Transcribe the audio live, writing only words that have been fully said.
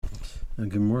And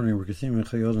good morning. We're continuing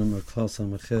Chayodim Klal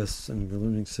Samaches, and we're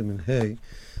learning Siman Hey,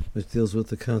 which deals with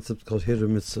the concept called Hiddur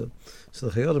Mitzvah. So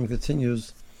the Chayodim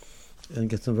continues and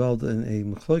gets involved in a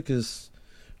Machlokes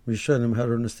Rishonim how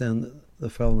to understand the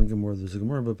following Gemara. There's a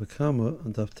Gemara about Bekama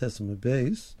on Daf Tesam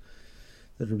Beis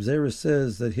that Reb Zera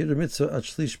says that Hiddur Mitzvah at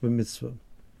Shlish b'Mitzvah.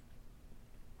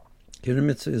 Hiddur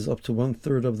Mitzvah is up to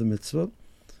 1/3 of the Mitzvah.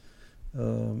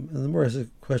 And the Gemara has a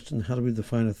question: how do we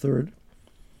define a third?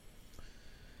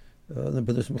 But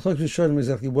there's Machlokes Rishonim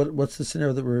exactly what's the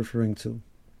scenario that we're referring to.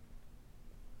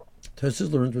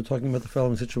 Tosfos learns we're talking about the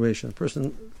following situation: a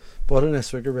person bought an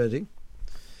esrog already,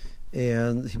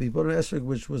 and he bought an esrog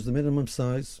which was the minimum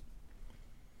size,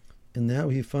 and now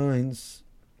he finds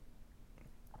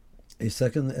a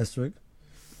second esrog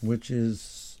which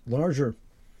is larger,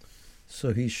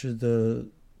 so he should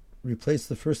replace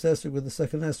the first esrog with the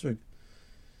second esrog.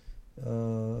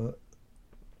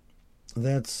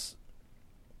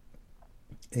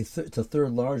 It's a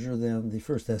third larger than the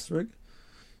first esrog,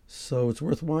 so it's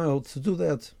worthwhile to do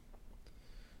that.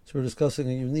 So we're discussing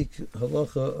a unique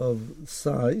halacha of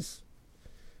size.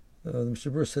 The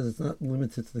Mishnah says it's not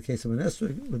limited to the case of an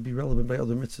esrog; it would be relevant by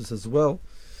other mitzvahs as well.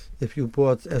 If you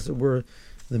bought, as it were,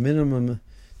 the minimum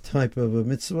type of a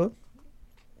mitzvah,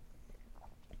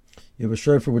 you have a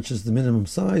shofar which is the minimum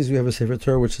size. You have a sefer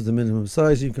Torah which is the minimum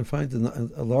size. You can find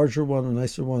a larger one, a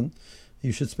nicer one.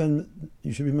 You should be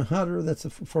mehader. That's a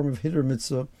form of hiddur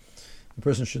mitzvah. A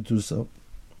person should do so.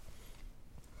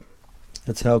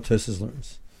 That's how Tosfos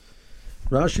learns.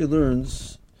 Rashi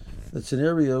learns the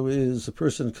scenario is a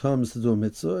person comes to do a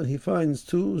mitzvah and he finds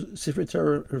two sefer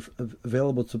Torah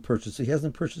available to purchase. He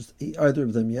hasn't purchased either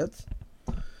of them yet.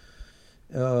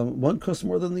 One costs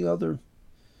more than the other,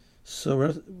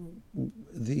 so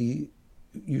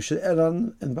you should add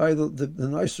on and buy the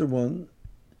nicer one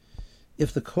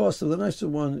if the cost of the nicer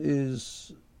one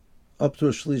is up to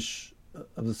a shlish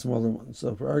of the smaller one.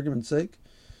 So for argument's sake,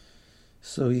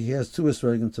 so he has two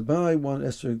esrogim to buy. One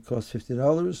esrog costs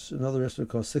 $50, another esrog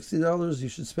costs $60. You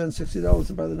should spend $60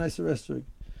 to buy the nicer esrog,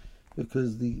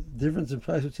 because the difference in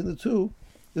price between the two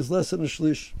is less than a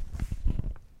shlish.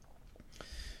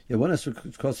 Yeah, one esrog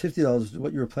which costs $50,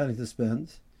 what you were planning to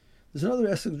spend. There's another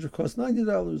esrog which costs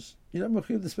 $90. You're not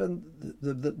mechuyev to spend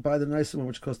buy the nicer one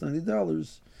which costs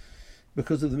 $90.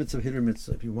 Because of the mitzvah Hiddur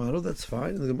mitzvah. If you want to, that's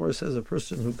fine. And the Gemara says a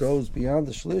person who goes beyond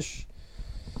the shlish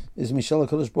is Mishal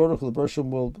HaKadosh Baruch Hu. The Baruch Hu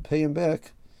will pay him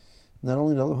back, not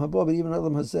only in Olam Haba, but even in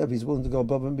Olam Hazeh. He's willing to go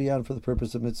above and beyond for the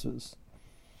purpose of mitzvahs.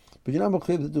 But you're not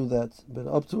mechuyev to do that. But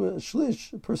up to a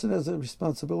shlish, a person has a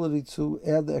responsibility to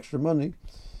add the extra money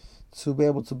to be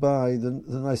able to buy the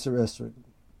nicer esrog.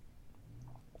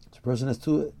 So a person has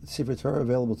two sefer Torah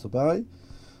available to buy.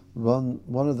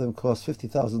 One of them costs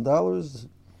 $50,000.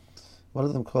 One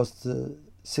of them costs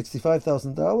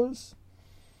 $65,000,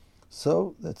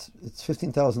 so it's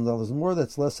 $15,000 more.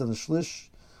 That's less than a shlish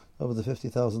of the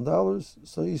 $50,000.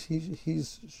 So he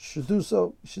should do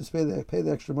so. He should pay the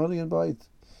extra money and buy it.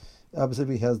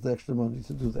 Obviously, he has the extra money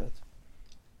to do that.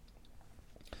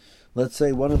 Let's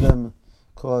say one of them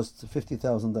costs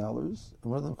 $50,000 and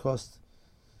one of them costs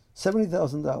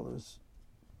 $70,000.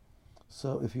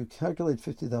 So if you calculate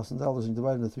 $50,000 and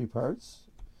divide it into three parts,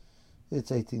 it's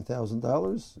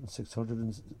 $18,000 and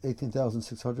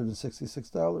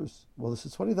 $18,666. Well, this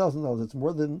is $20,000. It's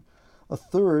more than a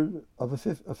third of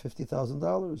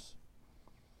 $50,000.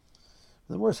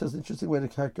 The Gemara says an interesting way to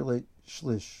calculate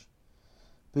shlish.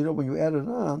 But when you add it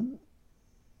on,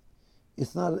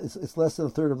 it's less than a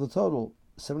third of the total.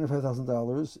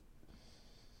 $75,000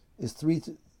 is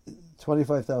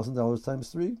 $25,000 times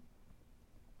 3.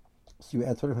 So you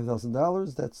add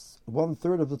 $25,000. That's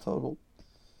 1/3 of the total.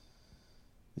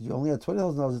 You only had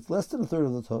 $20,000, it's less than a third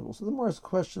of the total. So the more is a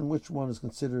question which one is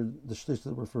considered the shlish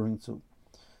that we're referring to.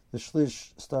 The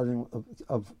shlish starting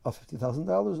of $50,000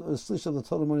 or the shlish of the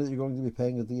total money that you're going to be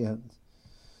paying at the end.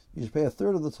 You should pay a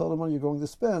third of the total money you're going to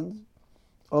spend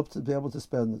up to be able to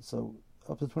spend it. So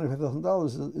up to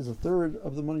 $25,000 is a third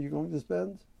of the money you're going to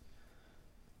spend.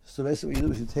 So basically what you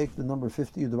do is you take the number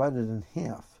 50, you divide it in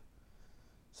half.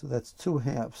 So that's 2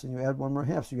 halves, and you add one more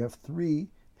half, so you have 3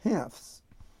 halves.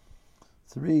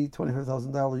 3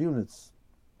 $25,000 units.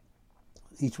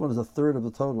 Each one is a third of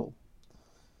the total.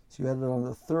 So you add it on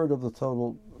a third of the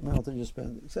total amount that you're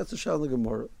spending. So that's a shal in the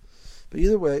Gemara. But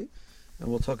either way, and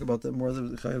we'll talk about that more,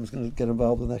 the Chayyim is going to get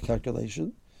involved in that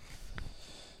calculation.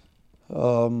 But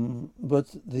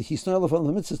the Hisnai Lefan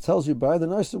the Mitzvah tells you buy the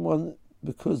nicer one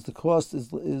because the cost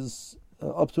is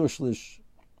up to a shlish.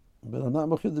 But I'm not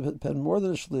mechuyev to spend more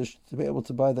than a shlish to be able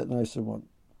to buy that nicer one.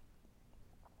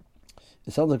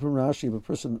 It sounds like from Rashi, if a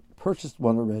person purchased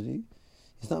one already,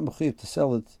 he's not mechuyev to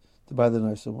sell it to buy the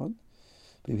nicer one.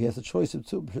 But if he has a choice of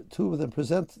two of them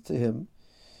present to him,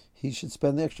 he should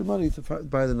spend the extra money to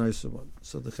buy the nicer one.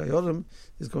 So the Chayodim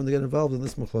is going to get involved in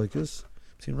this machlokes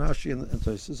between Rashi and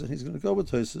Tosfos, and he's going to go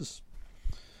with Tosfos.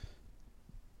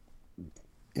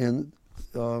 But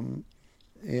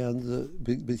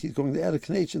he's going to add a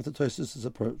connection to Tosfos'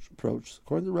 approach.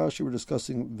 According to Rashi, we're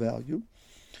discussing value.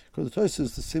 According to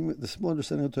Tosfos, the similar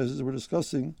understanding of Tosfos, we're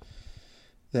discussing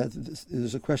that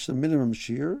there's a question of minimum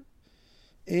shear,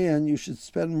 and you should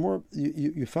spend more.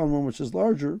 You found one which is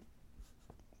larger,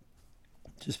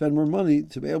 to spend more money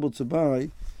to be able to buy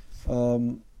the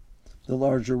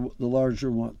larger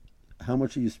one. How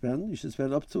much do you spend? You should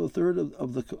spend up to a third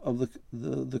of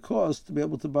the cost to be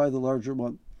able to buy the larger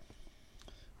one.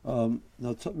 Now,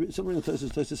 somewhere in the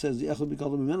Tosfos says the echad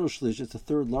b'gadol mimenu shlish. It's a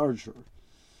third larger.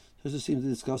 Tosfos seems to be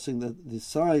discussing that the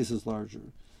size is larger.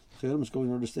 The Chayyim is going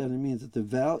to understand it means that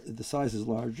the size is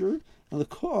larger and the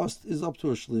cost is up to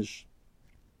a shlish.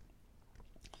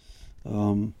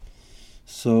 We'll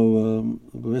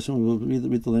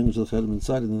read the language of the Chayyim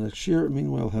inside in the next year.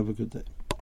 Meanwhile, have a good day.